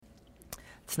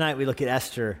Tonight we look at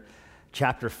Esther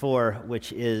chapter 4,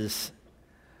 which is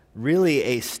really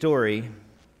a story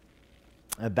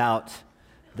about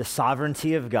the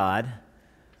sovereignty of God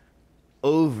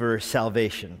over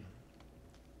salvation.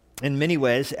 In many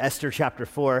ways, Esther chapter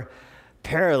 4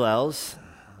 parallels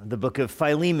the book of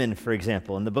Philemon, for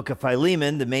example. In the book of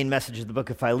Philemon, the main message of the book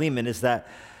of Philemon is that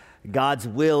God's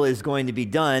will is going to be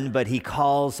done, but he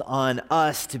calls on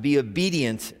us to be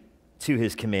obedient to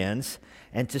his commands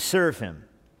and to serve him.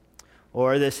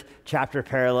 Or this chapter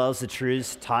parallels the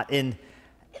truths taught in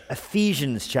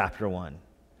Ephesians chapter 1.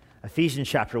 Ephesians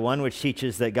chapter 1, which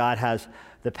teaches that God has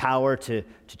the power to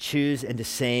choose and to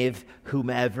save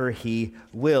whomever he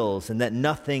wills, and that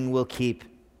nothing will keep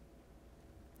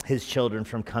his children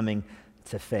from coming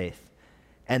to faith.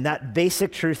 And that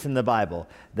basic truth in the Bible,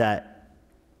 that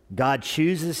God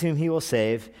chooses whom he will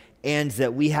save, and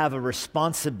that we have a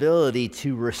responsibility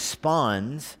to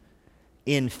respond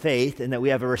in faith, and that we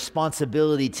have a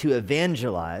responsibility to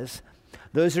evangelize,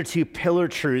 those are two pillar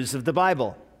truths of the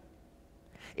Bible.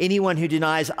 Anyone who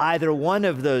denies either one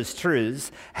of those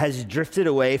truths has drifted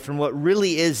away from what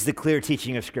really is the clear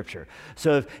teaching of Scripture.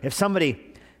 So if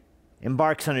somebody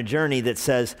embarks on a journey that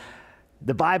says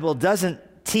the Bible doesn't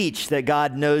teach that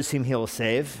God knows whom he will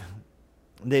save,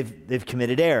 they've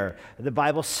committed error. The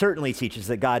Bible certainly teaches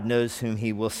that God knows whom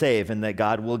he will save and that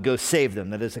God will go save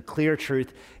them. That is a clear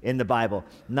truth in the Bible.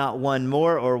 Not one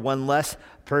more or one less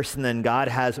person than God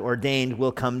has ordained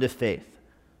will come to faith.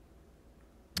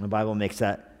 The Bible makes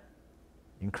that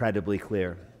incredibly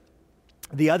clear.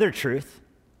 The other truth,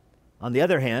 on the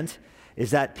other hand, is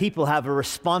that people have a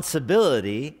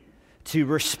responsibility to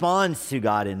respond to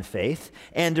God in faith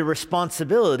and a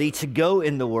responsibility to go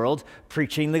in the world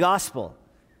preaching the gospel.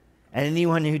 And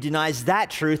anyone who denies that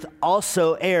truth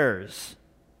also errs.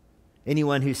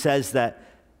 Anyone who says that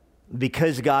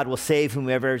because God will save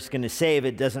whomever is going to save,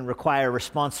 it doesn't require a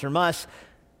response from us,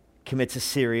 commits a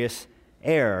serious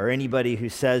error. Or anybody who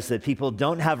says that people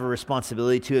don't have a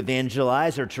responsibility to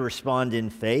evangelize or to respond in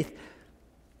faith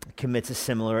commits a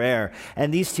similar error.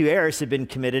 And these two errors have been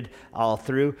committed all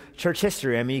through church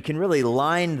history. I mean, you can really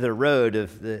line the road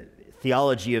of the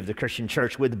theology of the Christian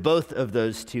church with both of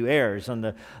those two errors. On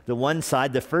the one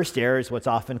side, the first error is what's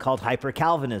often called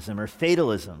hyper-Calvinism or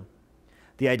fatalism.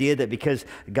 The idea that because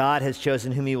God has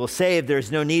chosen whom he will save,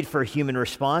 there's no need for human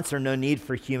response or no need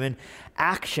for human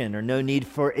action or no need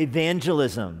for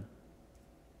evangelism.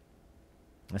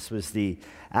 This was the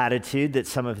attitude that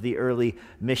some of the early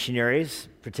missionaries,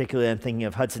 particularly I'm thinking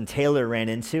of Hudson Taylor, ran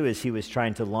into as he was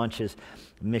trying to launch his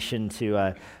mission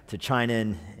to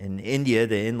China and India,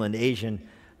 the inland Asian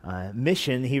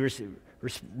mission. He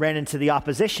ran into the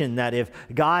opposition that if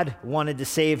God wanted to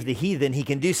save the heathen, he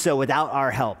can do so without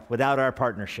our help, without our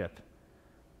partnership.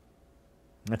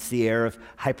 That's the error of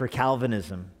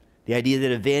hyper-Calvinism. The idea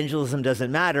that evangelism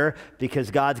doesn't matter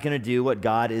because God's going to do what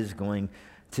God is going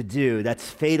to do. That's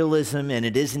fatalism, and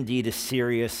it is indeed a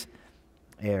serious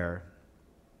error.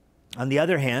 On the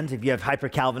other hand, if you have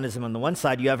hyper-Calvinism on the one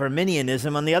side, you have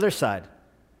Arminianism on the other side,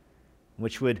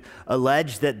 which would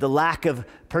allege that the lack of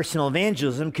personal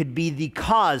evangelism could be the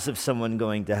cause of someone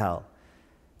going to hell.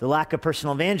 The lack of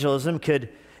personal evangelism could,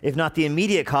 if not the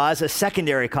immediate cause, a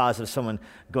secondary cause of someone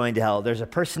going to hell. There's a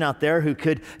person out there who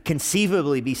could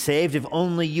conceivably be saved if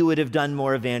only you would have done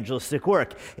more evangelistic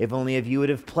work, if only if you would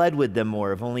have pled with them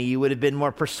more, if only you would have been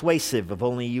more persuasive, if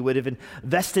only you would have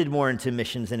invested more into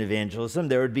missions and evangelism,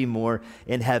 there would be more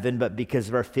in heaven. But because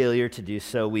of our failure to do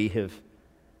so, we have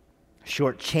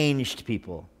shortchanged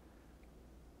people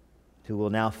who will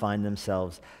now find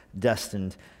themselves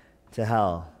destined to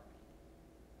hell.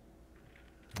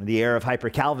 The error of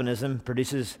hyper-Calvinism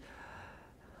produces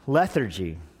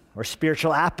lethargy or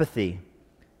spiritual apathy.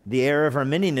 The error of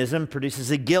Arminianism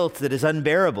produces a guilt that is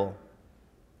unbearable,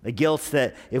 a guilt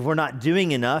that if we're not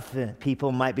doing enough,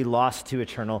 people might be lost to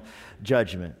eternal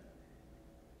judgment.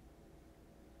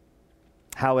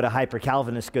 How would a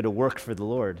hyper-Calvinist go to work for the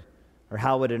Lord? Or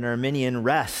how would an Arminian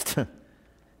rest?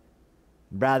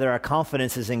 Rather, our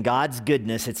confidence is in God's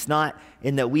goodness. It's not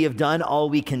in that we have done all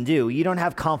we can do. You don't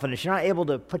have confidence. You're not able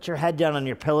to put your head down on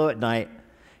your pillow at night.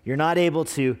 You're not able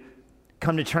to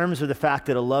come to terms with the fact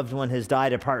that a loved one has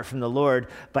died apart from the Lord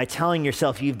by telling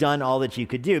yourself you've done all that you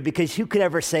could do. Because who could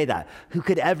ever say that? Who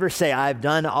could ever say, I've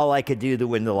done all I could do to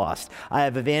win the lost? I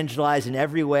have evangelized in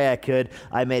every way I could.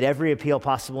 I made every appeal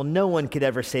possible. No one could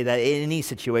ever say that in any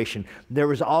situation. There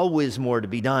was always more to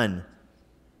be done.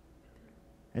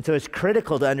 And so it's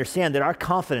critical to understand that our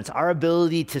confidence, our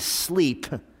ability to sleep,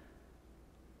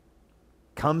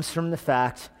 comes from the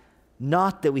fact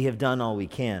not that we have done all we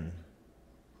can,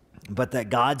 but that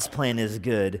God's plan is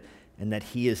good and that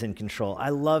he is in control. I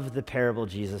love the parable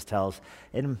Jesus tells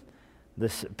in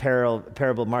this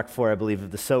parable, Mark 4, I believe,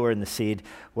 of the sower and the seed,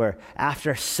 where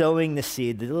after sowing the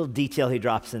seed, the little detail he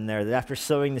drops in there, that after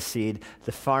sowing the seed,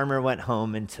 the farmer went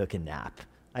home and took a nap.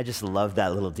 I just love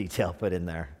that little detail put in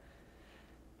there.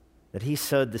 That he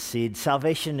sowed the seed.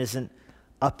 Salvation isn't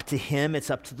up to him, it's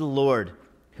up to the Lord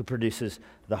who produces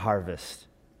the harvest.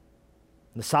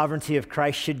 The sovereignty of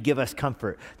Christ should give us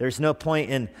comfort. There's no point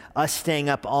in us staying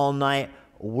up all night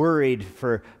worried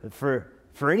for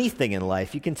anything in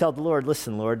life. You can tell the Lord,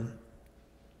 listen, Lord,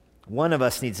 one of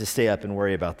us needs to stay up and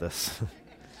worry about this.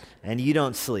 And you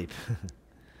don't sleep.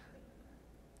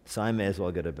 So I may as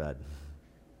well go to bed.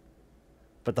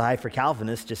 But the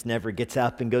hyper-Calvinist just never gets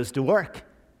up and goes to work.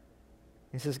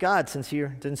 He says, God, since you're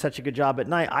doing such a good job at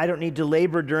night, I don't need to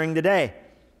labor during the day.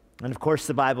 And of course,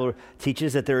 the Bible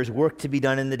teaches that there is work to be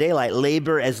done in the daylight.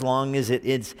 Labor as long as it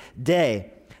is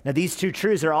day. Now, these two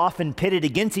truths are often pitted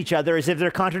against each other as if they're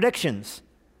contradictions.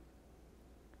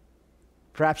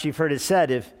 Perhaps you've heard it said,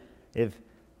 if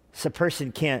a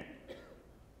person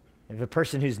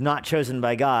who's not chosen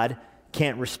by God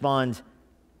can't respond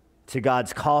to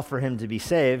God's call for him to be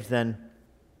saved, then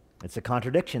it's a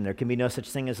contradiction. There can be no such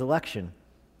thing as election.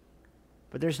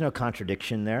 But there's no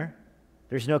contradiction there.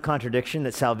 There's no contradiction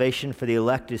that salvation for the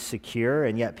elect is secure,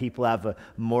 and yet people have a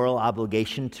moral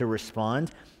obligation to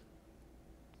respond.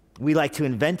 We like to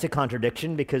invent a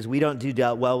contradiction because we don't do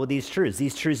well with these truths.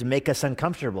 These truths make us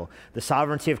uncomfortable. The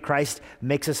sovereignty of Christ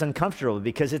makes us uncomfortable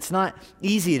because it's not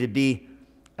easy to be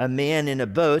a man in a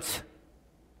boat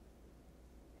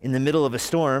in the middle of a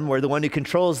storm where the one who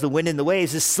controls the wind and the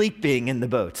waves is sleeping in the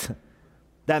boat.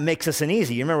 That makes us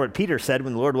uneasy. You remember what Peter said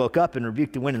when the Lord woke up and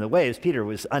rebuked the wind and the waves? Peter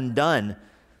was undone.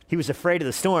 He was afraid of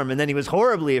the storm, and then he was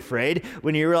horribly afraid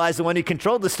when he realized the one who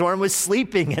controlled the storm was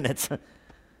sleeping in it.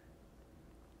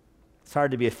 It's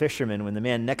hard to be a fisherman when the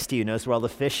man next to you knows where all the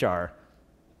fish are.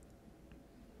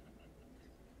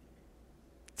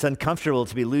 It's uncomfortable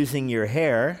to be losing your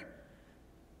hair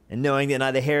and knowing that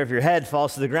not a hair of your head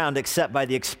falls to the ground except by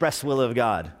the express will of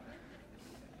God.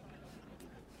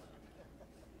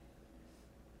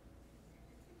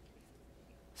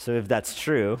 So if that's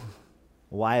true,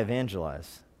 why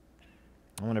evangelize?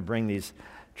 I want to bring these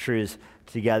truths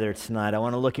together tonight. I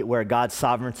want to look at where God's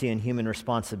sovereignty and human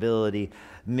responsibility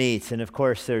meet. And of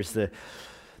course, there's the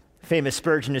famous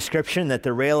Spurgeon description that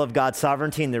the rail of God's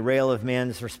sovereignty and the rail of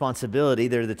man's responsibility,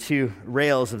 they're the two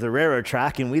rails of the railroad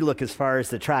track, and we look as far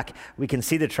as the track. We can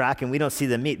see the track, and we don't see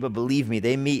them meet, but believe me,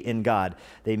 they meet in God.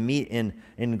 They meet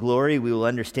in glory. We will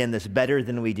understand this better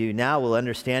than we do now. We'll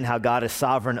understand how God is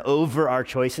sovereign over our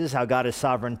choices, how God is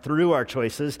sovereign through our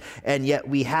choices, and yet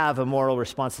we have a moral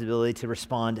responsibility to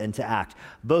respond and to act.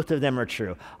 Both of them are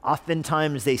true.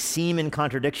 Oftentimes, they seem in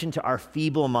contradiction to our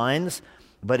feeble minds,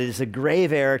 but it is a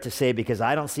grave error to say, because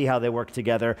I don't see how they work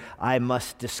together, I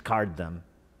must discard them.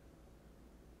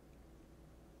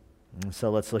 And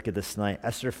so let's look at this tonight.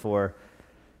 Esther 4,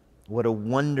 what a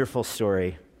wonderful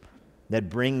story that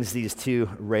brings these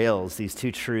two rails, these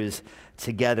two truths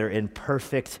together in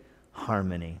perfect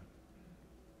harmony.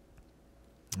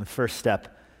 The first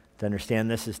step to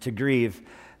understand this is to grieve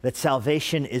that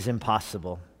salvation is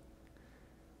impossible.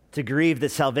 To grieve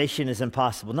that salvation is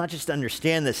impossible. Not just to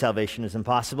understand that salvation is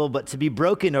impossible, but to be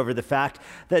broken over the fact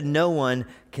that no one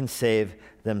can save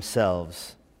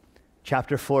themselves.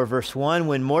 Chapter 4, verse 1,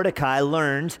 when Mordecai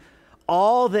learned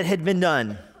all that had been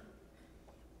done.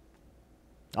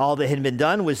 All that had been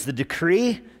done was the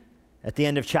decree at the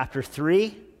end of chapter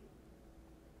 3,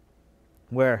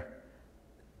 where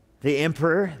the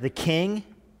emperor, the king,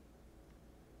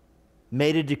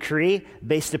 made a decree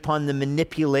based upon the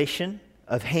manipulation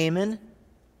of Haman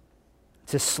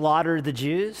to slaughter the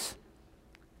Jews.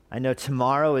 I know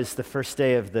tomorrow is the first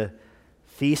day of the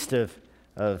feast of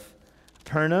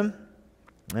Purim,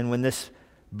 and when this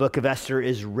book of Esther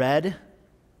is read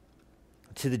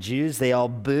to the Jews, they all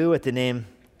boo at the name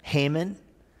Haman.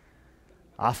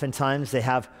 Oftentimes they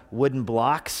have wooden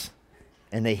blocks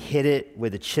and they hit it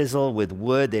with a chisel, with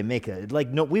wood. They make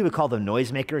we would call them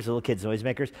noisemakers, little kids'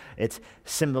 noisemakers. It's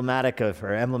emblematic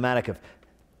of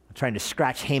trying to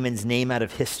scratch Haman's name out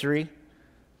of history.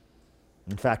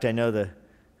 In fact, I know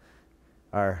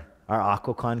our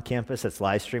Aquacon campus that's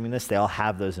live streaming this, they all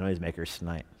have those noisemakers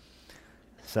tonight.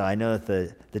 So I know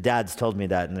that the dads told me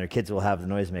that, and their kids will have the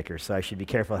noisemakers, so I should be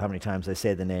careful how many times I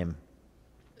say the name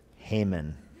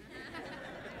Haman.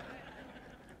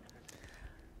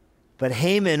 But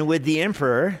Haman, with the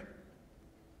emperor,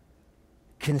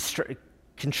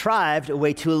 contrived a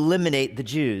way to eliminate the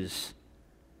Jews.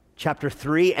 Chapter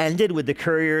 3 ended with the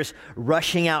couriers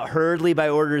rushing out hurriedly by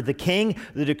order of the king.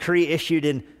 The decree issued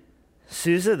in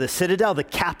Susa, the citadel, the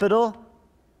capital.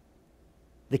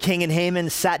 The king and Haman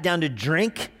sat down to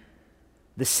drink.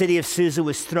 The city of Susa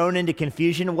was thrown into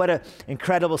confusion. What an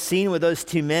incredible scene with those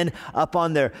two men up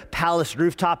on their palace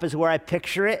rooftop is where I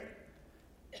picture it.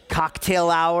 Cocktail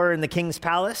hour in the king's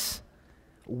palace.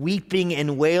 Weeping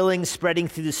and wailing spreading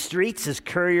through the streets as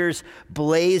couriers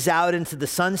blaze out into the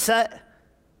sunset.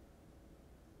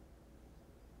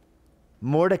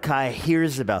 Mordecai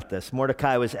hears about this.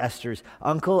 Mordecai was Esther's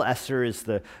uncle. Esther is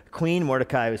the queen.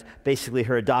 Mordecai was basically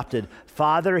her adopted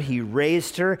father. He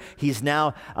raised her. He's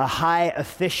now a high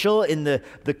official in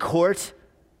the court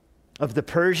of the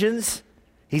Persians.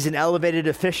 He's an elevated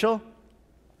official.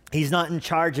 He's not in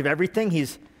charge of everything.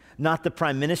 He's not the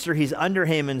prime minister. He's under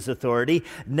Haman's authority.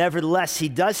 Nevertheless, he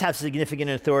does have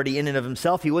significant authority in and of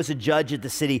himself. He was a judge at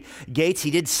the city gates. He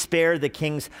did spare the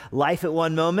king's life at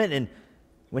one moment, and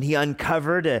when he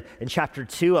uncovered in chapter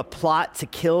 2 a plot to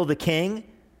kill the king.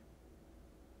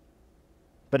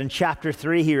 But in chapter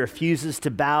 3, he refuses to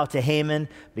bow to Haman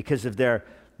because of their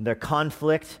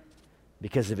conflict,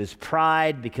 because of his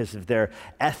pride, because of their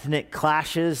ethnic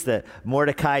clashes, that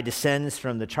Mordecai descends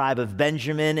from the tribe of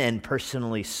Benjamin and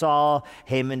personally Saul.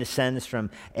 Haman descends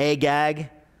from Agag,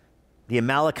 the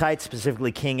Amalekites,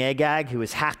 specifically King Agag, who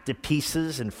was hacked to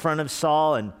pieces in front of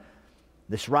Saul, and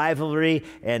this rivalry,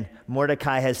 and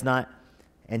Mordecai has not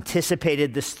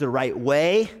anticipated this the right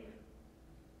way.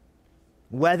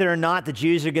 Whether or not the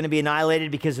Jews are going to be annihilated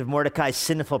because of Mordecai's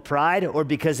sinful pride or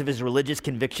because of his religious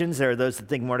convictions. There are those that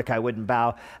think Mordecai wouldn't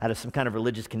bow out of some kind of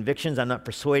religious convictions. I'm not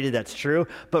persuaded that's true.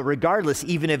 But regardless,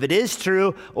 even if it is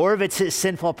true or if it's his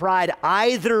sinful pride,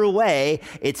 either way,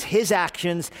 it's his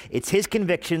actions, it's his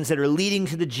convictions that are leading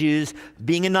to the Jews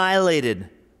being annihilated.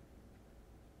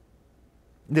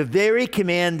 The very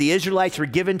command the Israelites were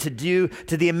given to do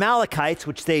to the Amalekites,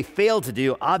 which they failed to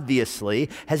do, obviously,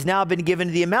 has now been given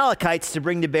to the Amalekites to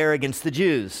bring to bear against the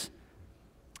Jews.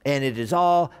 And it is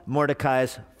all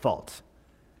Mordecai's fault.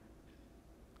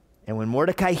 And when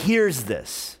Mordecai hears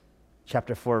this,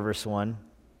 chapter 4, verse 1,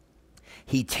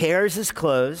 he tears his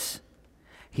clothes,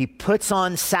 he puts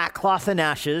on sackcloth and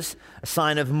ashes, a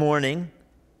sign of mourning,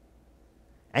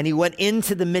 and he went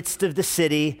into the midst of the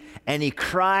city, and he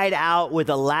cried out with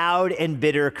a loud and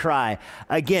bitter cry.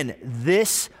 Again,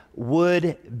 this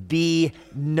would be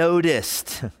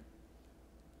noticed.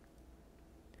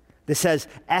 This has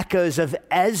echoes of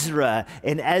Ezra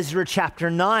in Ezra chapter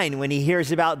 9, when he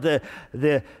hears about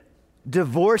the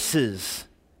divorces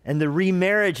and the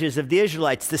remarriages of the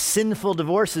Israelites, the sinful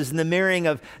divorces and the marrying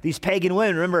of these pagan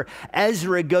women. Remember,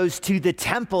 Ezra goes to the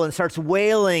temple and starts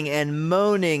wailing and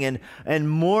moaning and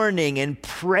mourning and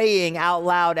praying out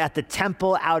loud at the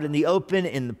temple, out in the open,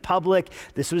 in the public.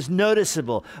 This was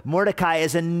noticeable. Mordecai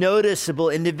is a noticeable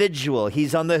individual.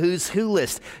 He's on the who's who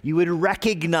list. You would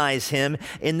recognize him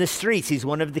in the streets. He's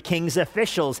one of the king's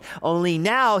officials. Only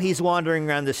now he's wandering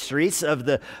around the streets of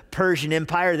the Persian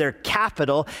Empire, their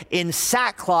capital, in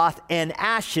sackcloth and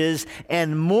ashes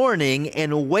and mourning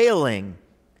and wailing,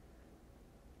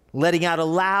 letting out a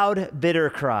loud, bitter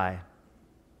cry.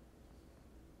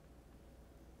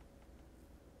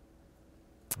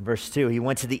 Verse 2, he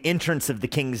went to the entrance of the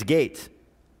king's gate,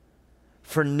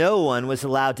 for no one was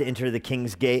allowed to enter the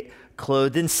king's gate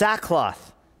clothed in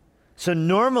sackcloth. So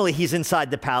normally he's inside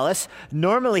the palace.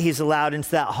 Normally he's allowed into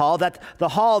that hall. That's the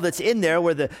hall that's in there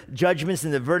where the judgments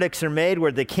and the verdicts are made,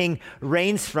 where the king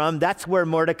reigns from. That's where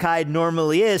Mordecai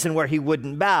normally is and where he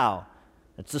wouldn't bow.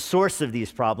 That's the source of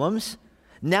these problems.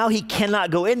 Now he cannot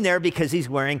go in there because he's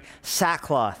wearing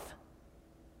sackcloth.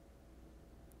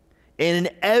 And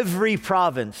in every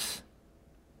province,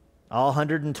 all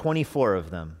 124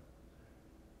 of them,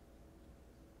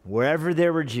 wherever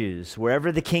there were Jews,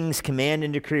 wherever the king's command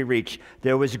and decree reached,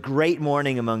 there was great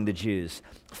mourning among the Jews,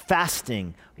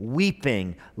 fasting,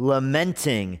 weeping,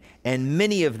 lamenting, and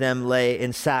many of them lay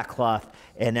in sackcloth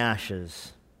and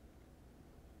ashes.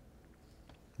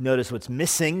 Notice what's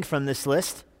missing from this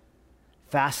list: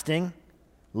 fasting,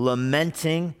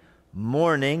 lamenting,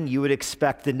 mourning. You would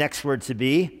expect the next word to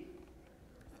be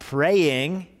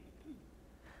praying.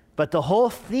 But the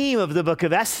whole theme of the book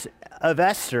of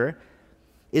Esther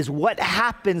is what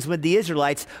happens with the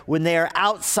Israelites when they are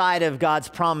outside of God's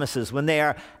promises, when they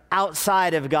are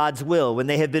outside of God's will, when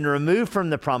they have been removed from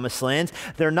the promised land.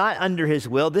 They're not under his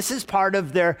will. This is part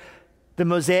of the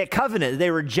Mosaic covenant.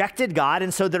 They rejected God,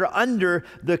 and so they're under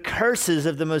the curses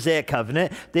of the Mosaic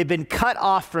covenant. They've been cut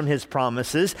off from his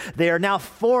promises. They are now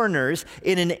foreigners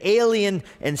in an alien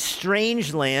and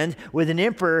strange land with an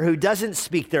emperor who doesn't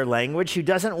speak their language, who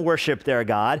doesn't worship their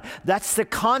God. That's the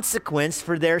consequence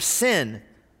for their sin.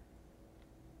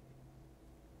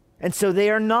 And so they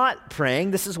are not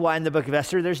praying. This is why in the book of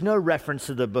Esther, there's no reference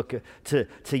to the book to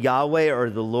Yahweh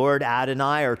or the Lord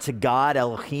Adonai or to God,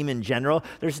 Elohim in general.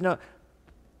 There's no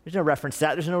reference to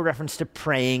that. There's no reference to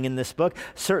praying in this book.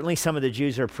 Certainly some of the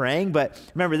Jews are praying, but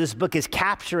remember, this book is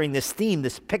capturing this theme,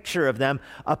 this picture of them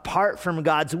apart from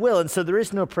God's will. And so there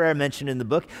is no prayer mentioned in the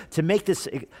book to make this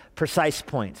precise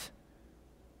point.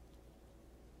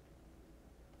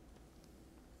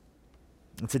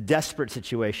 It's a desperate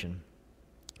situation.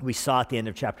 We saw at the end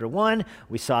of chapter 1,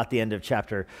 we saw at the end of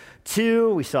chapter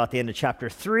 2, we saw at the end of chapter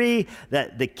 3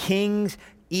 that the king's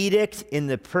edict in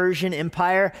the Persian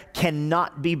Empire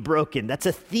cannot be broken. That's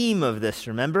a theme of this,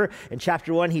 remember? In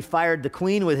chapter 1, he fired the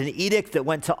queen with an edict that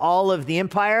went to all of the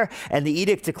empire, and the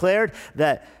edict declared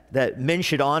that men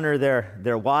should honor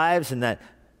their wives and that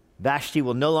Vashti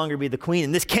will no longer be the queen,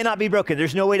 and this cannot be broken.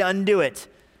 There's no way to undo it.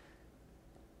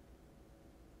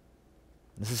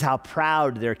 This is how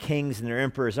proud their kings and their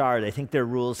emperors are. They think their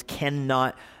rules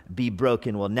cannot be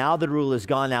broken. Well, now the rule has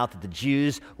gone out that the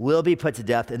Jews will be put to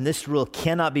death, and this rule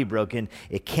cannot be broken.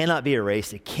 It cannot be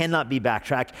erased. It cannot be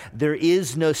backtracked. There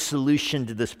is no solution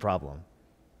to this problem.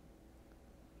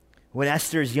 When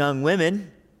Esther's young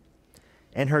women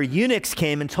and her eunuchs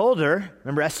came and told her,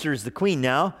 remember Esther is the queen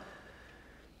now.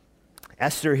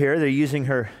 Esther here, they're using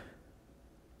her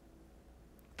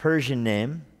Persian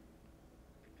name.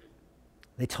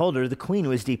 They told her the queen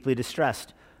was deeply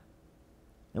distressed.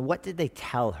 And what did they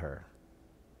tell her?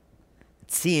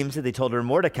 It seems that they told her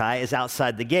Mordecai is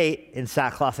outside the gate in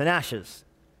sackcloth and ashes.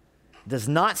 It does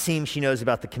not seem she knows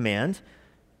about the command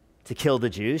to kill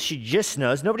the Jews. She just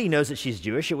knows. Nobody knows that she's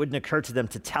Jewish. It wouldn't occur to them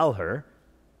to tell her.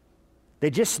 They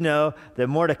just know that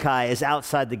Mordecai is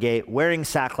outside the gate wearing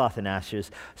sackcloth and ashes.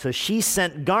 So she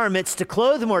sent garments to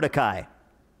clothe Mordecai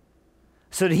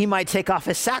so that he might take off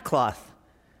his sackcloth.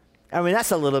 I mean,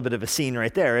 that's a little bit of a scene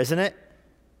right there, isn't it?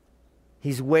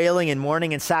 He's wailing and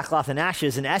mourning in sackcloth and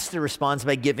ashes, and Esther responds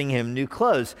by giving him new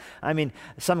clothes. I mean,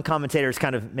 some commentators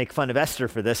kind of make fun of Esther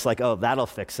for this, like, oh, that'll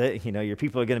fix it. You know, your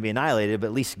people are going to be annihilated, but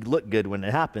at least look good when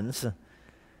it happens.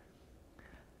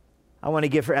 I want to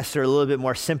give for Esther a little bit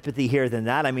more sympathy here than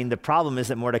that. I mean, the problem is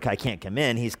that Mordecai can't come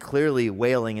in. He's clearly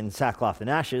wailing in sackcloth and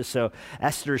ashes, so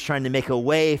Esther is trying to make a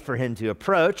way for him to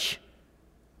approach.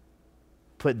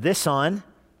 Put this on.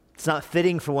 It's not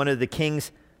fitting for one of the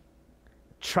king's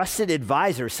trusted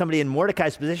advisors, somebody in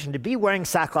Mordecai's position, to be wearing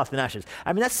sackcloth and ashes.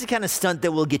 I mean, that's the kind of stunt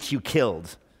that will get you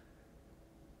killed.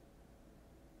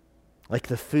 Like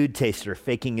the food taster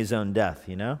faking his own death,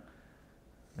 you know?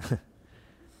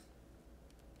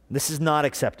 This is not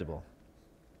acceptable.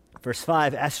 Verse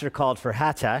 5, Esther called for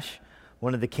Hattash,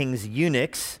 one of the king's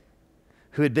eunuchs,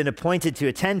 who had been appointed to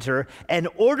attend her, and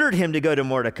ordered him to go to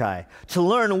Mordecai to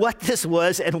learn what this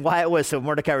was and why it was. So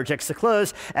Mordecai rejects the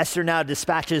clothes. Esther now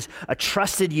dispatches a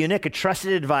trusted eunuch, a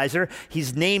trusted advisor.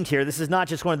 He's named here. This is not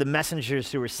just one of the messengers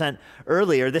who were sent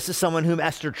earlier. This is someone whom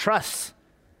Esther trusts.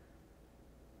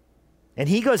 And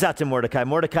he goes out to Mordecai.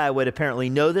 Mordecai would apparently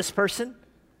know this person.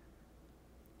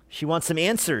 She wants some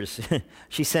answers.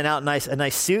 She sent out a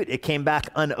nice suit. It came back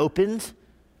unopened.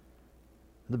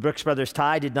 The Brooks Brothers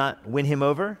tie did not win him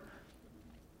over.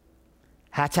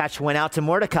 Hattash went out to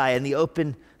Mordecai in the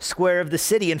open square of the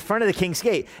city in front of the king's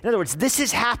gate. In other words, this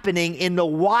is happening in the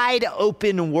wide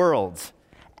open world.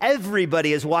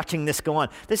 Everybody is watching this go on.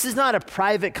 This is not a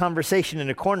private conversation in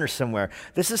a corner somewhere.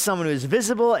 This is someone who is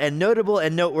visible and notable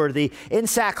and noteworthy in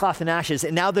sackcloth and ashes.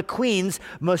 And now the queen's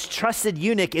most trusted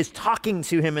eunuch is talking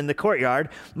to him in the courtyard.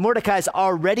 Mordecai's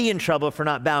already in trouble for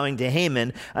not bowing to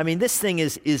Haman. I mean, this thing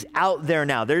is out there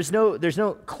now. There's no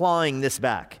clawing this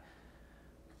back.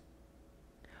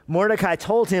 Mordecai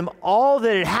told him all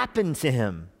that had happened to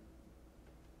him,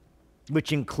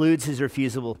 which includes his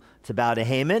refusal to bow to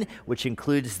Haman, which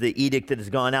includes the edict that has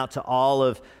gone out to all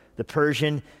of the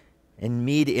Persian and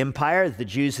Mede Empire, that the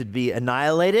Jews would be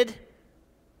annihilated,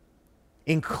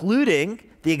 including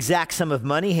the exact sum of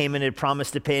money Haman had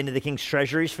promised to pay into the king's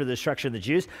treasuries for the destruction of the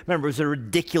Jews. Remember, it was a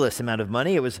ridiculous amount of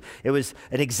money. It was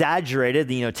an exaggerated,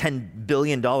 $10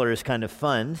 billion kind of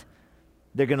fund.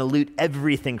 They're going to loot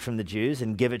everything from the Jews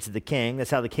and give it to the king.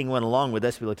 That's how the king went along with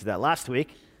this. We looked at that last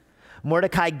week.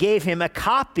 Mordecai gave him a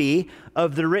copy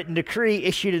of the written decree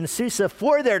issued in Susa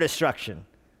for their destruction.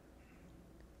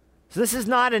 So this is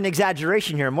not an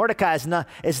exaggeration here. Mordecai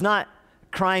is not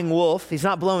crying wolf. He's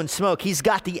not blowing smoke. He's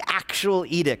got the actual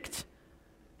edict.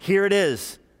 Here it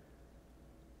is.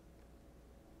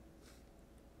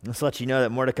 Let's let you know that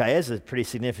Mordecai is a pretty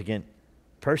significant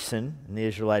person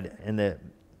in the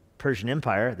Persian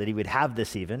Empire, that he would have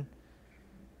this even.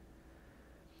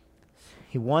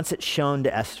 He wants it shown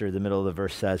to Esther, the middle of the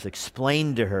verse says,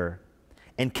 explained to her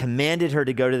and commanded her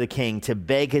to go to the king to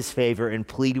beg his favor and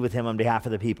plead with him on behalf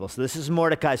of the people. So this is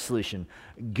Mordecai's solution.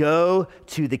 Go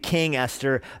to the king,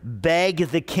 Esther, beg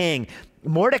the king.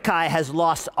 Mordecai has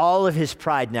lost all of his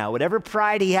pride now. Whatever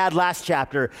pride he had last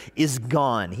chapter is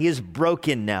gone. He is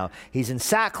broken now. He's in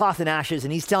sackcloth and ashes,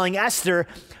 and he's telling Esther,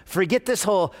 forget this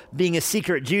whole being a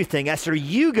secret Jew thing. Esther,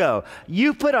 you go.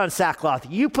 You put on sackcloth,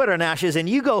 you put on ashes, and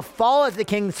you go fall at the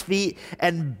king's feet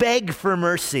and beg for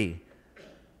mercy.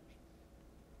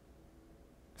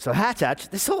 So Hattach,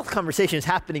 this whole conversation is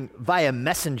happening via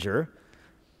messenger.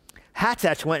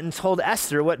 Hattach went and told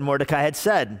Esther what Mordecai had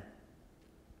said.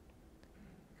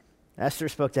 Esther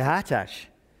spoke to Hattach,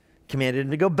 commanded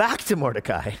him to go back to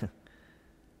Mordecai.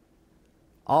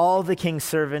 All the king's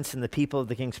servants and the people of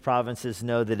the king's provinces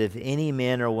know that if any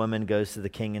man or woman goes to the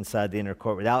king inside the inner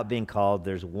court without being called,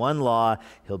 there's one law: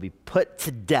 he'll be put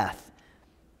to death,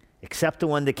 except the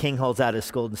one the king holds out his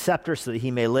golden scepter so that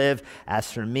he may live.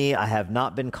 As for me, I have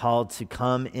not been called to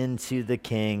come into the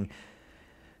king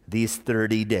these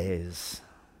 30 days.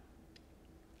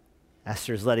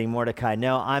 Esther's letting Mordecai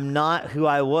know, I'm not who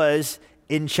I was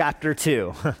in chapter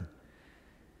 2.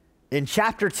 In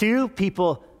chapter 2,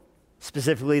 people,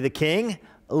 specifically the king,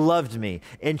 loved me.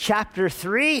 In chapter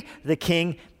 3, the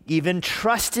king even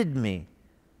trusted me.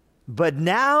 But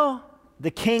now,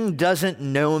 the king doesn't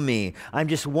know me. I'm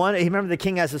just one. Remember, the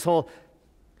king has this whole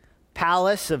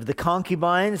palace of the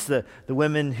concubines, the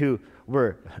women who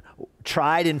were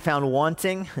tried and found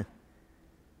wanting.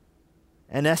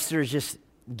 And Esther is just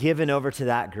given over to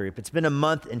that group. It's been a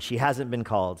month and she hasn't been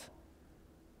called.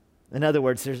 In other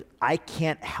words, I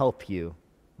can't help you,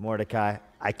 Mordecai.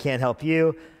 I can't help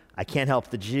you. I can't help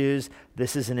the Jews.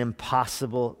 This is an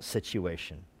impossible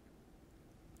situation.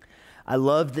 I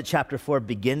love that chapter 4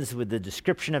 begins with the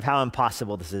description of how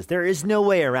impossible this is. There is no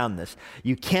way around this.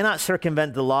 You cannot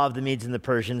circumvent the law of the Medes and the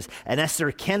Persians, and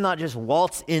Esther cannot just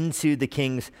waltz into the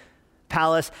king's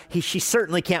palace. She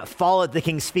certainly can't fall at the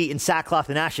king's feet in sackcloth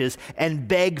and ashes and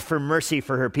beg for mercy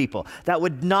for her people. That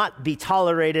would not be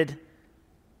tolerated.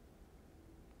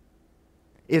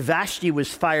 If Vashti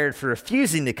was fired for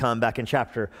refusing to come back in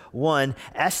chapter 1,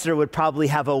 Esther would probably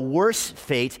have a worse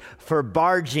fate for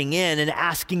barging in and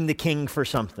asking the king for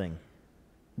something.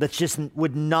 That just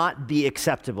would not be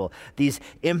acceptable. These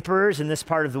emperors in this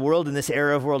part of the world, in this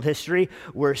era of world history,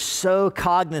 were so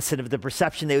cognizant of the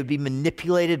perception they would be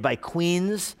manipulated by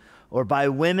queens or by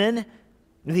women.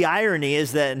 The irony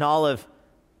is that in all of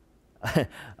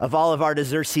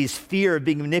Artaxerxes' fear of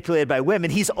being manipulated by women,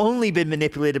 he's only been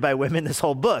manipulated by women this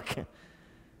whole book.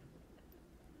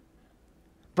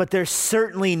 But there's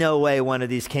certainly no way one of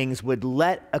these kings would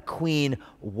let a queen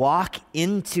walk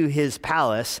into his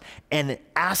palace and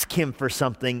ask him for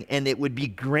something and it would be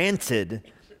granted.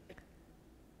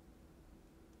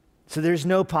 So there's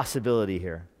no possibility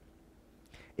here.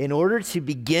 In order to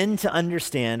begin to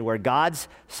understand where God's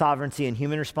sovereignty and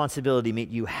human responsibility meet,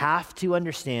 you have to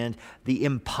understand the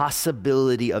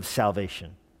impossibility of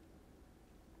salvation.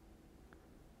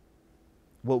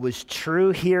 What was true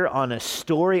here on a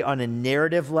story, on a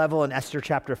narrative level in Esther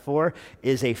chapter 4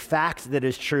 is a fact that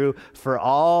is true for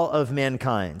all of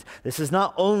mankind. This is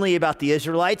not only about the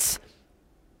Israelites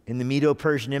in the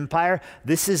Medo-Persian Empire.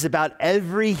 This is about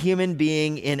every human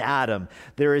being in Adam.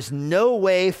 There is no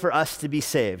way for us to be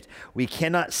saved. We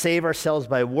cannot save ourselves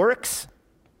by works.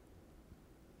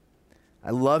 I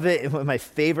love it. One of my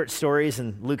favorite stories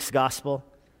in Luke's gospel.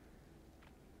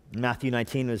 Matthew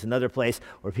 19 was another place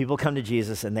where people come to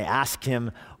Jesus and they ask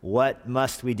him, what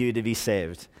must we do to be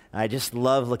saved? And I just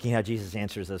love looking how Jesus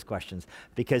answers those questions,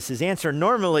 because his answer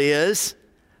normally is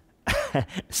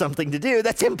something to do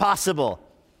that's impossible.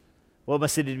 What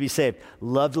must I do to be saved?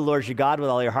 Love the Lord your God with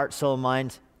all your heart, soul,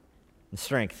 mind, and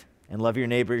strength, and love your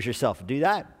neighbor as yourself. Do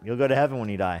that, you'll go to heaven when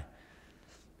you die.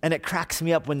 And it cracks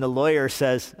me up when the lawyer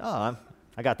says, I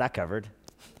got that covered.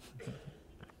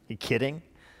 You kidding?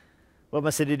 What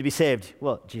must I do to be saved?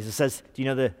 Well, Jesus says, do you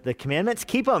know the commandments?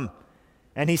 Keep them.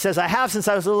 And he says, I have since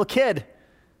I was a little kid.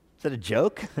 Is that a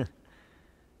joke?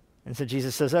 And so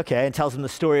Jesus says, okay, and tells him the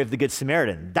story of the Good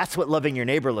Samaritan. That's what loving your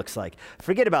neighbor looks like.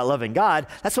 Forget about loving God.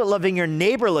 That's what loving your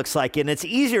neighbor looks like. And it's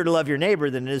easier to love your neighbor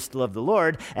than it is to love the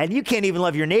Lord. And you can't even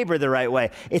love your neighbor the right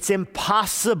way. It's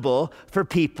impossible for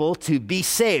people to be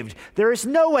saved. There is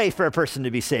no way for a person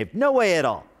to be saved. No way at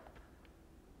all.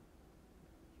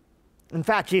 In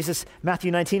fact, Jesus,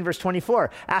 Matthew 19, verse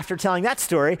 24, after telling that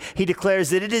story, he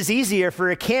declares that it is easier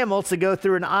for a camel to go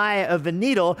through an eye of a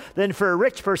needle than for a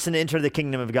rich person to enter the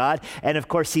kingdom of God. And of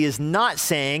course, he is not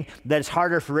saying that it's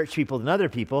harder for rich people than other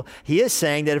people. He is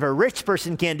saying that if a rich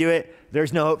person can't do it,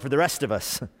 there's no hope for the rest of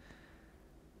us.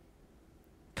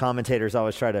 commentators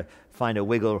always try to find a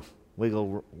wiggle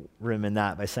room in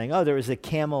that by saying, oh, there was a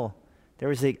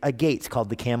gate called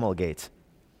the camel gate.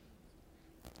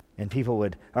 And people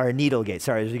would, or a needle gate,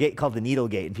 sorry, there's a gate called the needle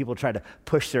gate, and people try to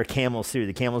push their camels through.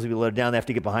 The camels would be loaded down, they have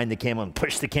to get behind the camel and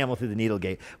push the camel through the needle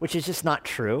gate, which is just not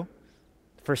true,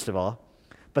 first of all.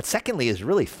 But secondly, is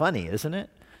really funny, isn't it?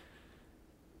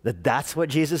 That's what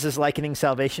Jesus is likening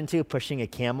salvation to, pushing a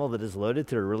camel that is loaded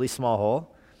through a really small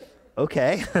hole.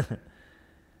 Okay.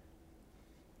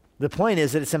 The point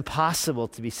is that it's impossible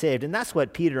to be saved, and that's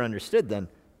what Peter understood then.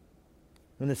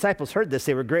 When the disciples heard this,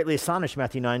 they were greatly astonished,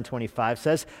 Matthew 9:25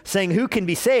 says, saying, who can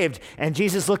be saved? And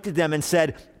Jesus looked at them and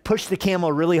said, push the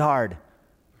camel really hard.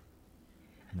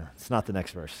 No, it's not the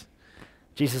next verse.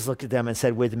 Jesus looked at them and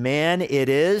said, with man it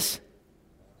is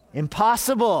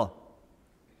impossible.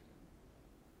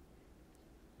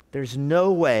 There's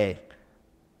no way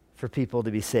for people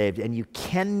to be saved, and you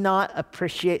cannot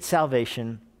appreciate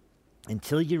salvation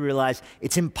until you realize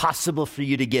it's impossible for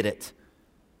you to get it.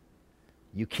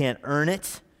 You can't earn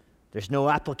it. There's no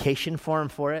application form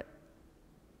for it.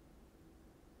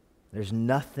 There's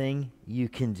nothing you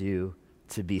can do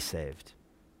to be saved.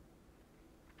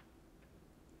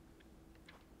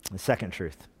 The second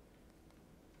truth.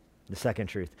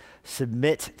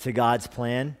 Submit to God's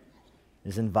plan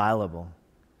is inviolable.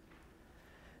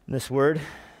 And this word,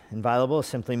 inviolable,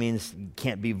 simply means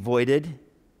can't be voided,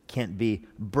 can't be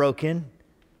broken,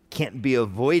 can't be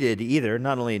avoided either.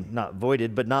 Not only not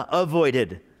voided, but not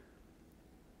avoided.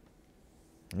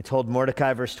 I told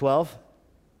Mordecai, verse 12,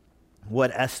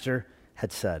 what Esther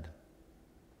had said.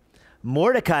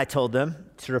 Mordecai told them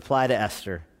to reply to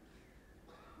Esther.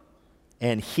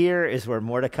 And here is where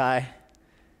Mordecai,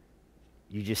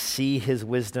 you just see his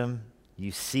wisdom,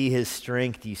 you see his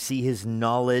strength, you see his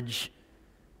knowledge.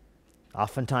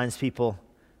 Oftentimes people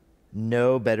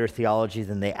know better theology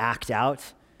than they act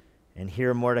out. And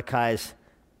here Mordecai's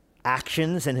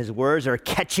actions and his words are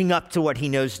catching up to what he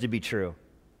knows to be true.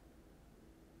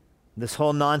 This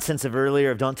whole nonsense of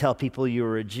earlier of don't tell people you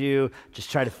were a Jew,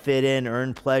 just try to fit in,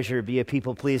 earn pleasure, be a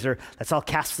people pleaser, that's all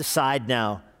cast aside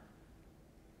now.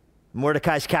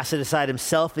 Mordecai's casted aside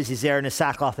himself as he's there in his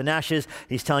sackcloth and ashes.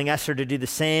 He's telling Esther to do the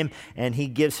same, and he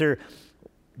gives her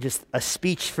just a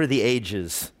speech for the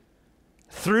ages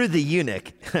through the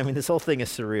eunuch. I mean, this whole thing is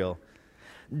surreal.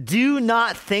 Do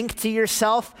not think to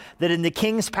yourself that in the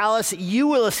king's palace you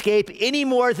will escape any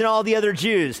more than all the other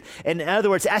Jews. And in other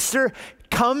words, Esther,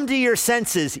 come to your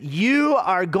senses. You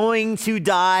are going to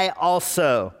die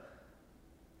also.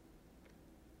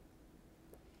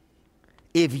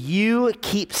 If you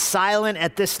keep silent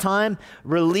at this time,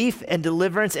 relief and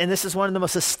deliverance, and this is one of the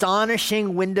most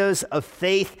astonishing windows of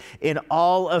faith in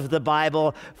all of the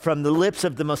Bible, from the lips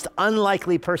of the most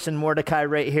unlikely person, Mordecai,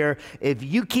 right here. If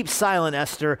you keep silent,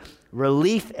 Esther,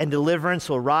 relief and deliverance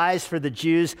will rise for the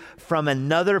Jews from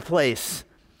another place,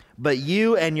 but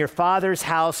you and your father's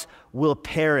house will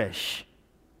perish.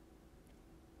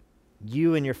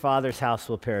 You and your father's house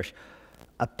will perish.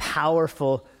 A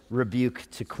powerful rebuke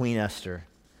to Queen Esther,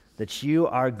 that you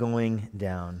are going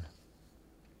down.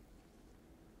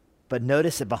 But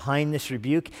notice that behind this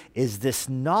rebuke is this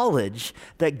knowledge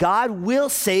that God will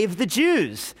save the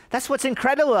Jews. That's what's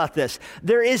incredible about this.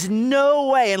 There is no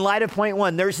way, in light of point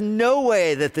one, there's no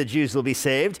way that the Jews will be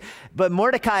saved. But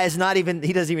Mordecai he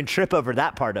doesn't even trip over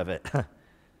that part of it.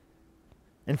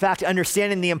 In fact,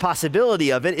 understanding the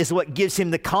impossibility of it is what gives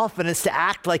him the confidence to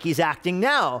act like he's acting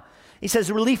now. He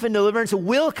says relief and deliverance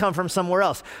will come from somewhere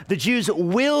else. The Jews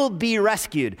will be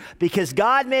rescued because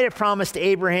God made a promise to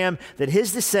Abraham that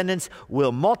his descendants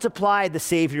will multiply, the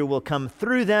Savior will come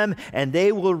through them, and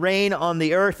they will reign on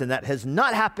the earth, and that has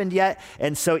not happened yet.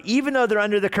 And so even though they're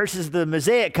under the curses of the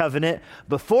Mosaic covenant,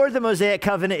 before the Mosaic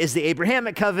covenant is the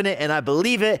Abrahamic covenant, and I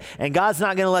believe it, and God's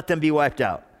not going to let them be wiped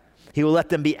out. He will let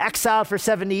them be exiled for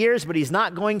 70 years, but he's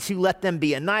not going to let them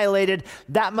be annihilated.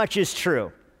 That much is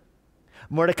true.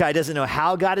 Mordecai doesn't know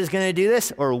how God is going to do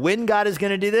this or when God is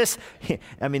going to do this.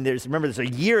 I mean, there's a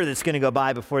year that's going to go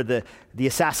by before the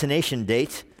assassination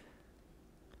date.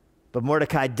 But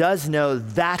Mordecai does know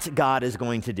that God is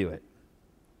going to do it.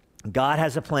 God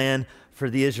has a plan for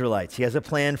the Israelites. He has a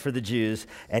plan for the Jews,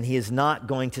 and he is not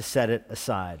going to set it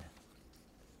aside.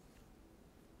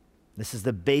 This is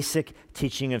the basic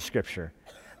teaching of Scripture,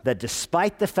 that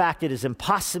despite the fact it is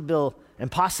impossible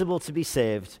to be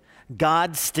saved,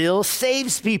 God still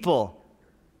saves people.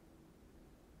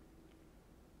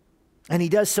 And he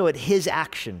does so at his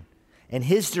action and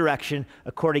his direction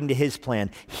according to his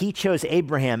plan. He chose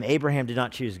Abraham. Abraham did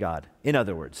not choose God. In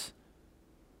other words,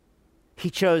 he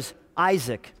chose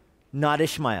Isaac, not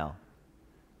Ishmael.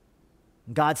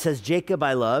 God says, Jacob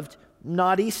I loved,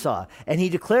 not Esau. And he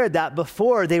declared that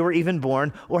before they were even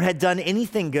born or had done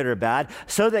anything good or bad,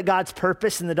 so that God's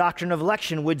purpose in the doctrine of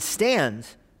election would stand.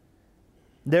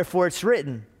 Therefore, it's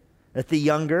written that the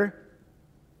older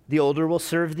will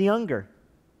serve the younger.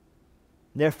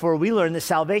 Therefore, we learn that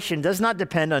salvation does not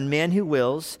depend on man who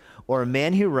wills or a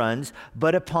man who runs,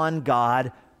 but upon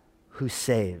God who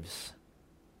saves.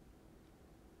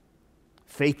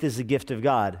 Faith is a gift of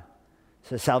God.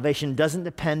 So salvation doesn't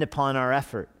depend upon our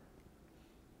effort.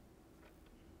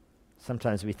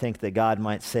 Sometimes we think that God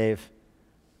might save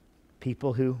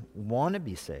people who want to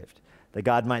be saved, that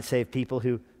God might save people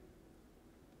who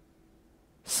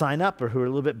sign up or who are a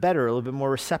little bit better, a little bit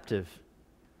more receptive.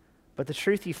 But the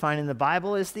truth you find in the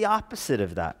Bible is the opposite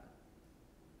of that.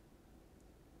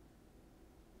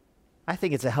 I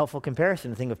think it's a helpful comparison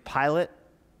to think of Pilate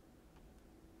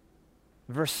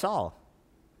versus Saul.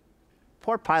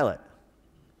 Poor Pilate.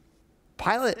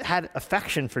 Pilate had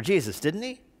affection for Jesus, didn't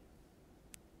he?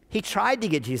 He tried to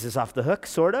get Jesus off the hook,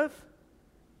 sort of.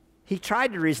 He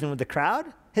tried to reason with the crowd.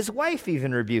 His wife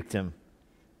even rebuked him.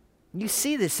 You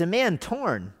see this, a man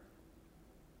torn.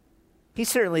 He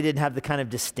certainly didn't have the kind of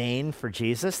disdain for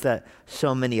Jesus that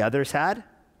so many others had.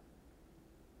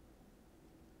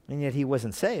 And yet he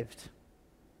wasn't saved.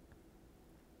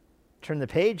 Turn the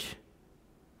page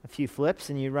a few flips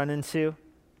and you run into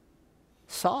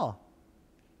Saul.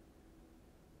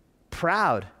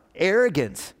 Proud,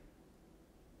 arrogant,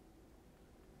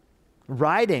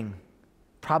 riding,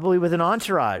 probably with an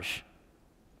entourage,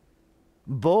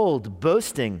 bold,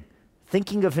 boasting,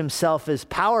 thinking of himself as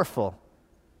powerful.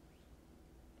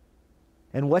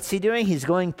 And what's he doing? He's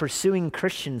going pursuing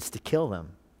Christians to kill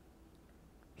them.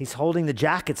 He's holding the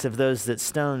jackets of those that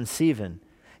stoned Stephen.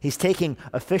 He's taking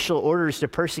official orders to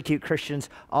persecute Christians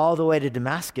all the way to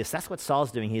Damascus. That's what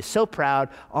Saul's doing. He is so proud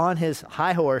on his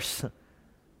high horse.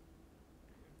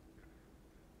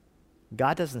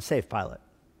 God doesn't save Pilate.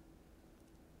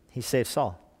 He saves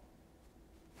Saul.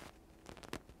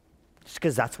 Just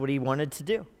because that's what he wanted to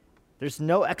do. There's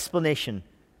no explanation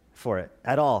for it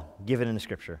at all given in the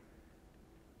scripture.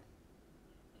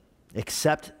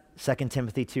 Except 2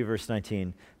 Timothy 2, verse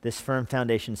 19. This firm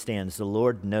foundation stands. The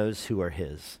Lord knows who are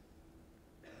his.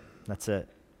 That's it.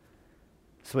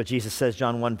 That's what Jesus says,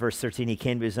 John 1, verse 13. He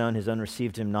came to his own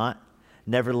received him not.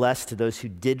 Nevertheless, to those who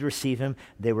did receive him,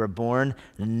 they were born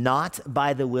not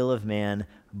by the will of man,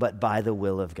 but by the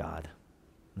will of God.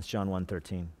 That's John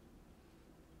 1:13.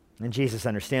 And Jesus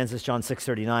understands this. John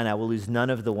 6:39, I will lose none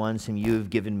of the ones whom you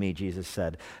have given me, Jesus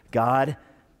said. God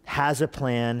has a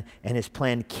plan, and his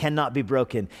plan cannot be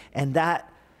broken. And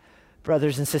that,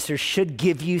 brothers and sisters, should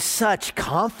give you such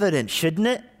confidence, shouldn't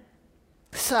it?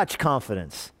 Such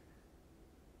confidence.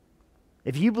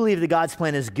 If you believe that God's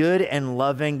plan is good and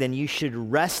loving, then you should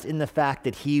rest in the fact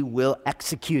that he will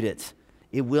execute it.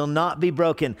 It will not be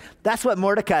broken. That's what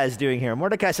Mordecai is doing here.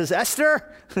 Mordecai says,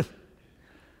 Esther,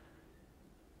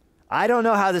 I don't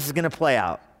know how this is going to play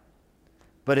out,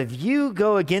 but if you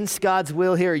go against God's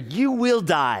will here, you will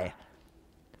die.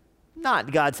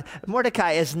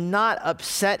 Mordecai is not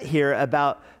upset here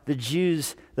about the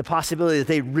Jews, the possibility that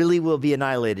they really will be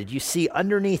annihilated. You see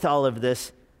underneath all of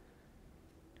this,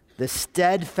 the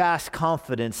steadfast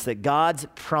confidence that God's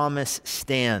promise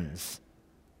stands.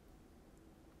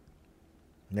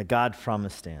 That God's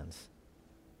promise stands.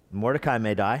 Mordecai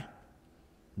may die.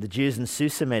 The Jews in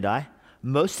Susa may die.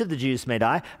 Most of the Jews may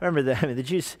die. Remember, the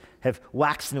Jews have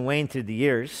waxed and waned through the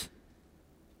years.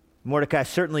 Mordecai is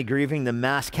certainly grieving the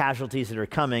mass casualties that are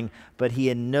coming, but he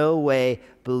in no way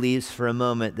believes for a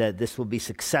moment that this will be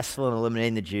successful in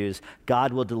eliminating the Jews.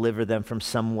 God will deliver them from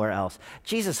somewhere else.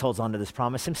 Jesus holds on to this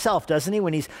promise himself, doesn't he?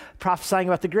 When he's prophesying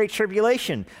about the great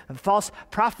tribulation, false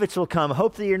prophets will come.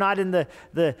 Hope that you're not in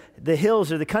the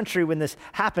hills or the country when this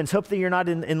happens. Hope that you're not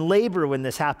in labor when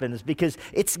this happens, because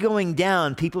it's going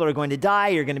down. People are going to die.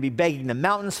 You're going to be begging the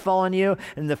mountains fall on you,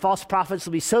 and the false prophets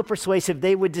will be so persuasive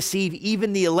they would deceive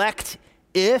even the elect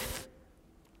if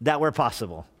that were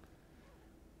possible.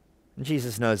 And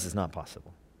Jesus knows it's not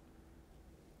possible.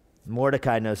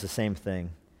 Mordecai knows the same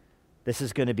thing. This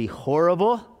is going to be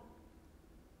horrible,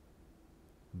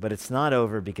 but it's not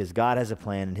over because God has a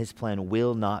plan, and his plan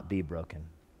will not be broken.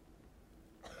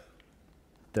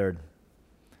 Third,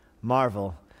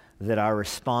 marvel that our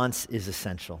response is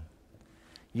essential.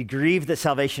 You grieve that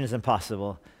salvation is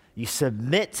impossible. You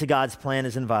submit to God's plan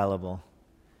is inviolable.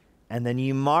 And then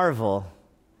you marvel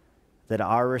that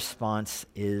our response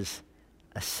is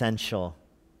essential.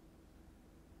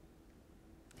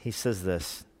 He says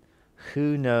this,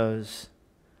 who knows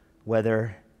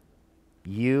whether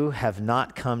you have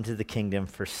not come to the kingdom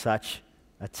for such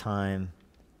a time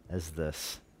as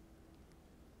this?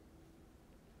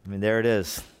 I mean, there it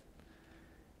is.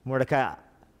 Mordecai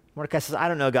says, I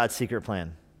don't know God's secret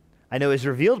plan. I know his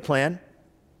revealed plan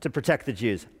to protect the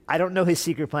Jews. I don't know his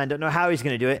secret plan, don't know how he's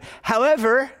going to do it.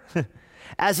 However,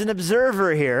 as an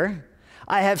observer here,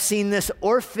 I have seen this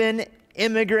orphan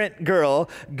immigrant girl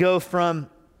go from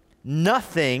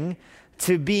nothing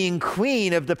to being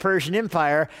queen of the Persian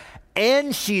Empire,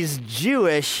 and she's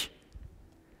Jewish.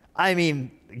 I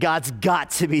mean, God's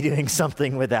got to be doing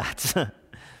something with that.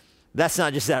 That's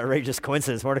not just that outrageous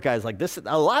coincidence. Mordecai is like,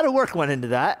 a lot of work went into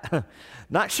that.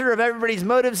 Not sure of everybody's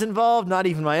motives involved, not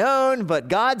even my own, but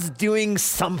God's doing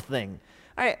something.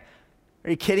 All right, are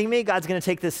you kidding me? God's going to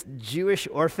take this Jewish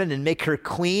orphan and make her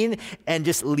queen and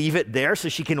just leave it there so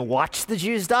she can watch the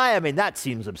Jews die? I mean, that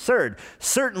seems absurd.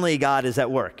 Certainly God is at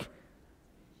work.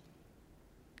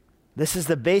 This is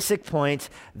the basic point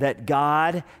that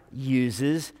God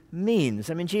uses means.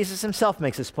 I mean, Jesus himself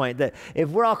makes this point that if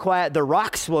we're all quiet, the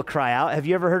rocks will cry out. Have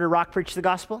you ever heard a rock preach the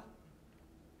gospel?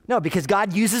 No, because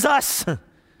God uses us.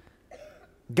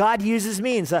 God uses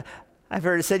means. I've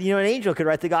heard it said, an angel could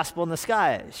write the gospel in the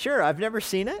sky. Sure, I've never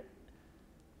seen it.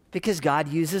 Because God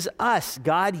uses us.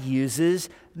 God uses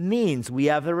means. We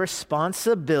have the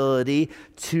responsibility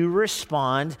to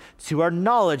respond to our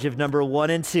knowledge of number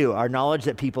 1 and 2. Our knowledge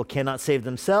that people cannot save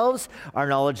themselves. Our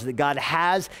knowledge that God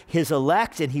has his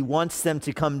elect and he wants them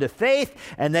to come to faith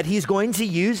and that he's going to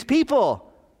use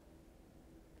people.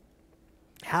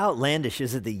 How outlandish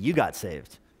is it that you got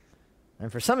saved? And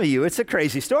for some of you, it's a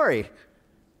crazy story.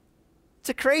 It's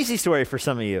a crazy story for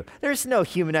some of you. There's no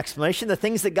human explanation. The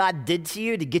things that God did to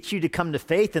you to get you to come to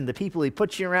faith and the people he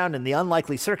put you around and the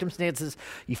unlikely circumstances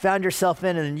you found yourself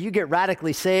in, and then you get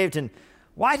radically saved. And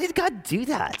why did God do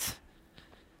that?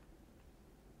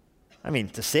 I mean,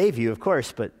 to save you, of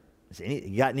course, but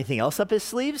you got anything else up his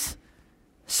sleeves?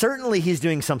 Certainly he's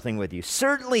doing something with you.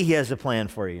 Certainly he has a plan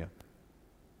for you.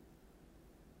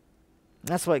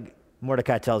 That's what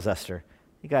Mordecai tells Esther.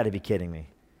 You got to be kidding me.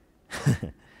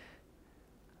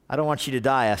 I don't want you to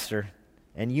die, Esther.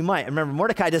 And you might. Remember,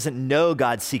 Mordecai doesn't know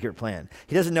God's secret plan.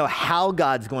 He doesn't know how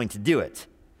God's going to do it.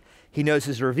 He knows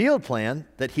his revealed plan,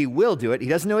 that he will do it. He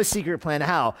doesn't know his secret plan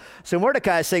how. So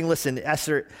Mordecai is saying, listen,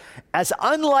 Esther, as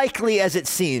unlikely as it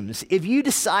seems, if you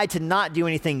decide to not do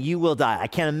anything, you will die. I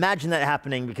can't imagine that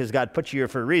happening because God put you here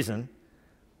for a reason.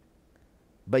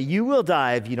 But you will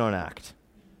die if you don't act.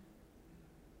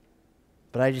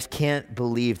 But I just can't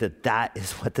believe that that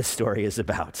is what the story is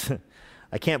about.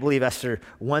 I can't believe Esther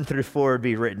 1 through 4 would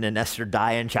be written and Esther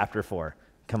die in chapter 4.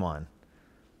 Come on.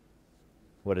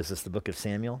 What is this, the book of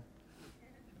Samuel?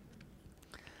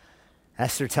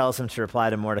 Esther tells him to reply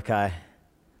to Mordecai,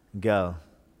 go,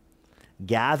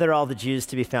 gather all the Jews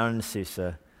to be found in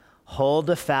Susa, hold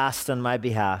a fast on my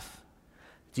behalf.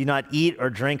 Do not eat or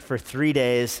drink for 3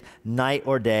 days, night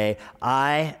or day.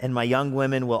 I and my young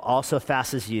women will also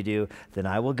fast as you do. Then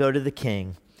I will go to the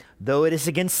king. Though it is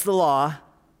against the law,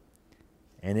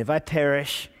 and if I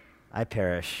perish, I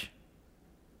perish.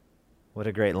 What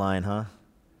a great line, huh?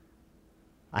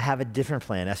 I have a different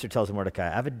plan. Esther tells Mordecai,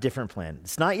 I have a different plan.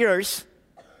 It's not yours.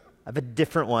 I have a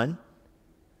different one,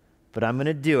 but I'm going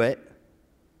to do it.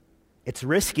 It's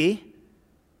risky.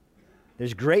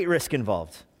 There's great risk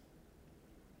involved.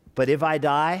 But if I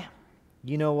die,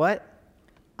 you know what?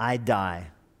 I die.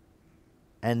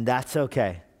 And that's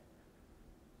okay.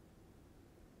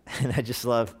 And I just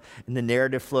love, in the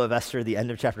narrative flow of Esther, the end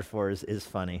of chapter 4 is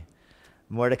funny.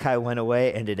 Mordecai went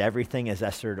away and did everything as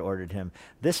Esther had ordered him.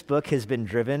 This book has been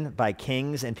driven by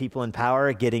kings and people in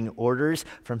power getting orders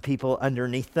from people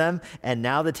underneath them, and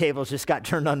now the tables just got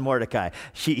turned on Mordecai.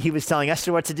 He was telling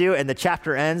Esther what to do, and the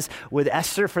chapter ends with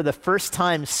Esther for the first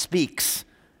time speaks.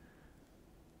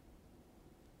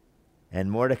 And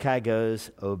Mordecai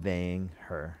goes obeying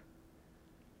her.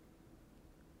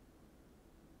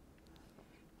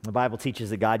 The Bible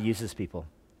teaches that God uses people.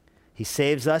 He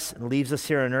saves us and leaves us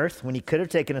here on earth when he could have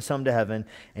taken us home to heaven,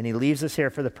 and he leaves us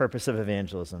here for the purpose of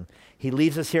evangelism. He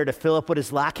leaves us here to fill up what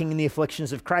is lacking in the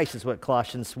afflictions of Christ, is what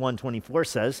Colossians 1:24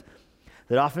 says,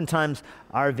 that oftentimes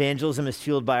our evangelism is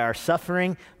fueled by our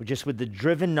suffering, just with the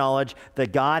driven knowledge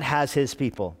that God has his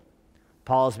people.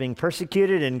 Paul is being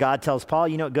persecuted, and God tells Paul,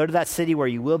 go to that city where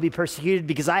you will be persecuted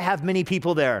because I have many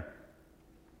people there.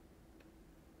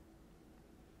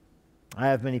 I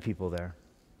have many people there.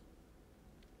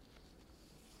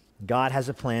 God has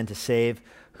a plan to save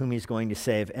whom he's going to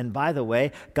save. And by the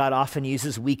way, God often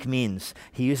uses weak means.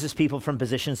 He uses people from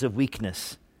positions of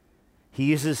weakness. He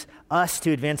uses us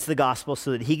to advance the gospel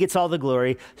so that he gets all the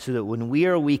glory, so that when we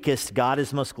are weakest, God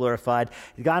is most glorified.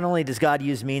 Not only does God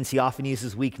use means, he often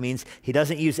uses weak means. He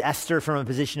doesn't use Esther from a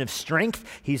position of strength.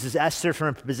 He uses Esther from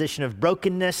a position of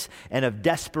brokenness and of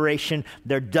desperation.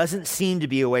 There doesn't seem to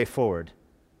be a way forward.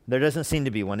 There doesn't seem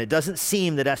to be one. It doesn't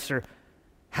seem that Esther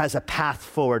has a path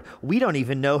forward. We don't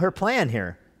even know her plan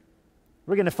here.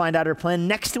 We're going to find out her plan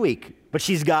next week, but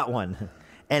she's got one.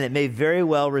 And it may very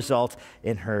well result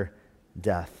in her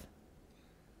death.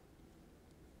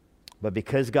 But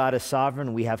because God is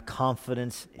sovereign, we have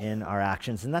confidence in our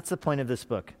actions. And that's the point of this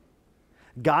book.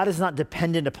 God is not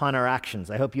dependent upon our actions.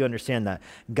 I hope you understand that.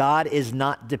 God is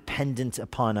not dependent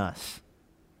upon us.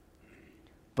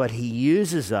 But he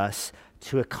uses us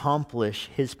to accomplish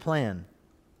his plan.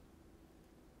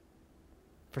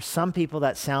 For some people,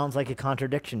 that sounds like a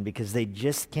contradiction because they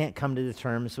just can't come to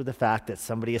terms with the fact that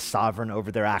somebody is sovereign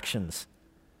over their actions.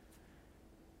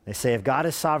 They say, if God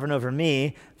is sovereign over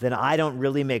me, then I don't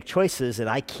really make choices and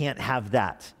I can't have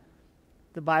that.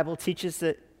 The Bible teaches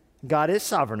that God is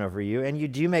sovereign over you and you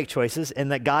do make choices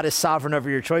and that God is sovereign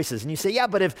over your choices. And you say, yeah,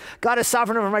 but if God is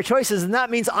sovereign over my choices, then that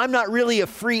means I'm not really a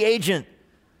free agent.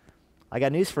 I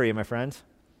got news for you, my friends.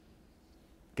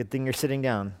 Good thing you're sitting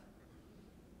down.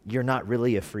 You're not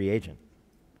really a free agent.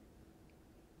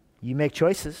 You make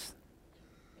choices.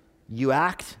 You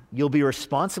act, you'll be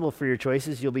responsible for your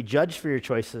choices, you'll be judged for your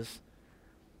choices,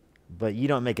 but you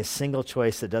don't make a single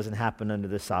choice that doesn't happen under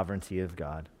the sovereignty of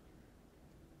God.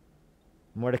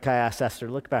 Mordecai asked Esther,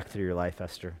 look back through your life,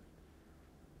 Esther.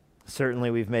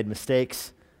 Certainly we've made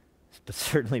mistakes, but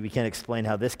certainly we can't explain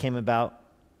how this came about.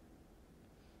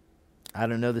 I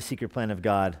don't know the secret plan of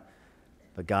God,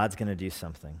 but God's going to do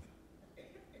something.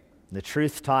 The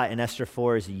truth taught in Esther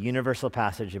 4 is a universal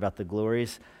passage about the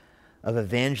glories of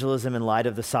evangelism in light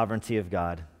of the sovereignty of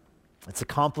God. It's a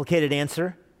complicated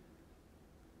answer,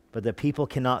 but the people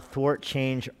cannot thwart,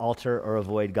 change, alter, or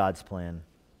avoid God's plan.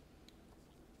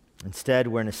 Instead,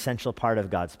 we're an essential part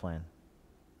of God's plan.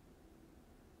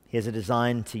 He has a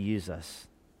design to use us.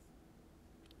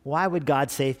 Why would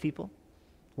God save people?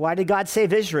 Why did God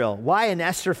save Israel? Why in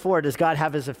Esther 4 does God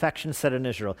have his affection set on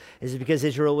Israel? Is it because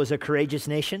Israel was a courageous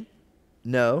nation?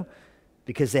 No.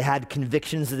 Because they had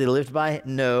convictions that they lived by?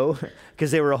 No.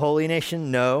 Because they were a holy nation?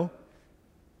 No.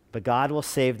 But God will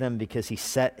save them because he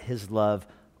set his love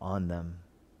on them.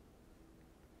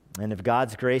 And if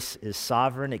God's grace is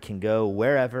sovereign, it can go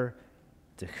wherever,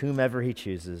 to whomever he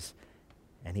chooses,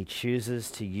 and he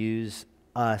chooses to use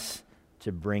us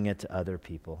to bring it to other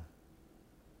people.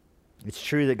 It's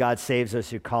true that God saves those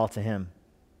who call to him.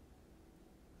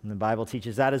 And the Bible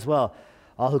teaches that as well.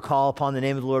 All who call upon the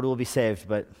name of the Lord will be saved,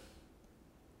 but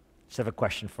I just have a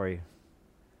question for you.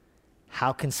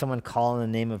 How can someone call on the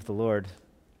name of the Lord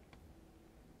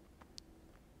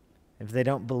if they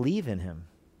don't believe in him?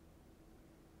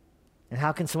 And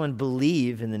how can someone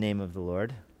believe in the name of the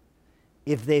Lord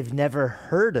if they've never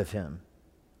heard of him?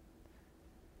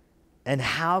 And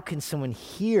how can someone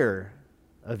hear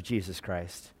of Jesus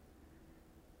Christ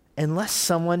unless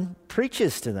someone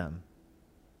preaches to them?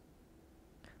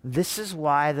 This is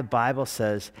why the Bible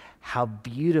says, how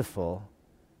beautiful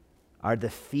are the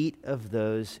feet of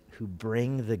those who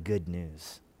bring the good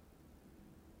news.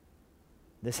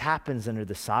 This happens under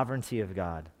the sovereignty of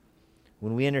God.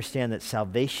 When we understand that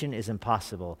salvation is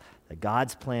impossible, that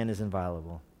God's plan is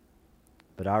inviolable,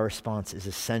 but our response is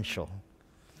essential.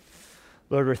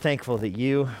 Lord, we're thankful that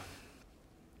you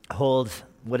hold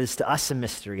what is to us a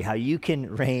mystery, how you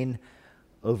can reign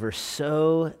over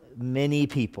so many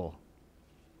people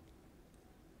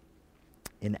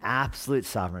in absolute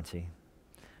sovereignty.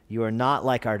 You are not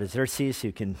like Artaxerxes,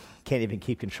 who can't even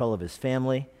keep control of his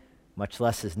family, much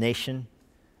less his nation.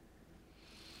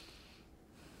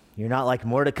 You're not like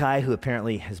Mordecai, who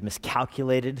apparently has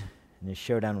miscalculated in his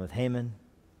showdown with Haman.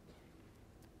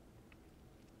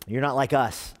 You're not like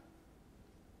us.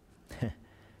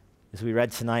 As we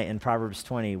read tonight in Proverbs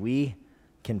 20, we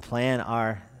can plan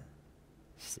our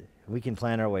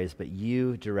ways, but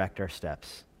you direct our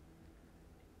steps.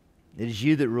 It is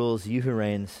you that rules, you who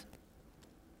reigns.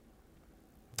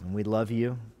 And we love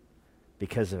you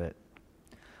because of it.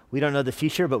 We don't know the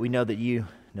future, but we know that you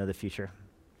know the future.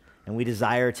 And we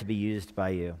desire to be used by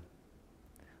you.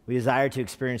 We desire to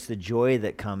experience the joy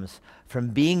that comes from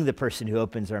being the person who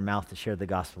opens our mouth to share the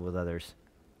gospel with others.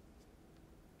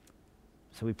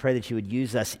 So we pray that you would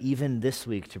use us even this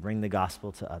week to bring the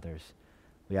gospel to others.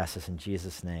 We ask this in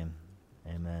Jesus' name.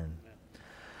 Amen.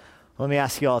 Let me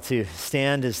ask you all to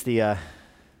stand as the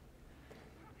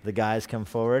guys come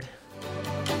forward.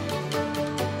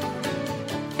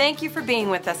 Thank you for being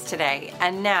with us today.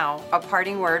 And now, a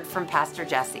parting word from Pastor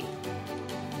Jesse.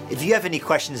 If you have any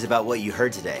questions about what you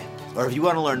heard today, or if you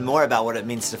want to learn more about what it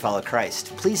means to follow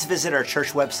Christ, please visit our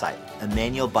church website,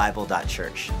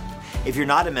 emmanuelbible.church. If you're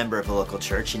not a member of a local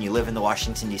church and you live in the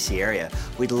Washington, D.C. area,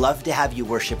 we'd love to have you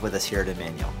worship with us here at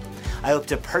Emmanuel. I hope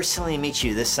to personally meet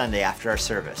you this Sunday after our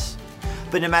service.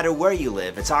 But no matter where you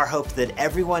live, it's our hope that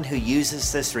everyone who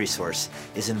uses this resource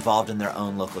is involved in their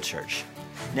own local church.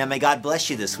 Now may God bless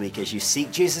you this week as you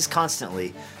seek Jesus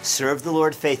constantly, serve the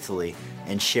Lord faithfully,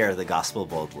 and share the gospel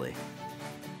boldly.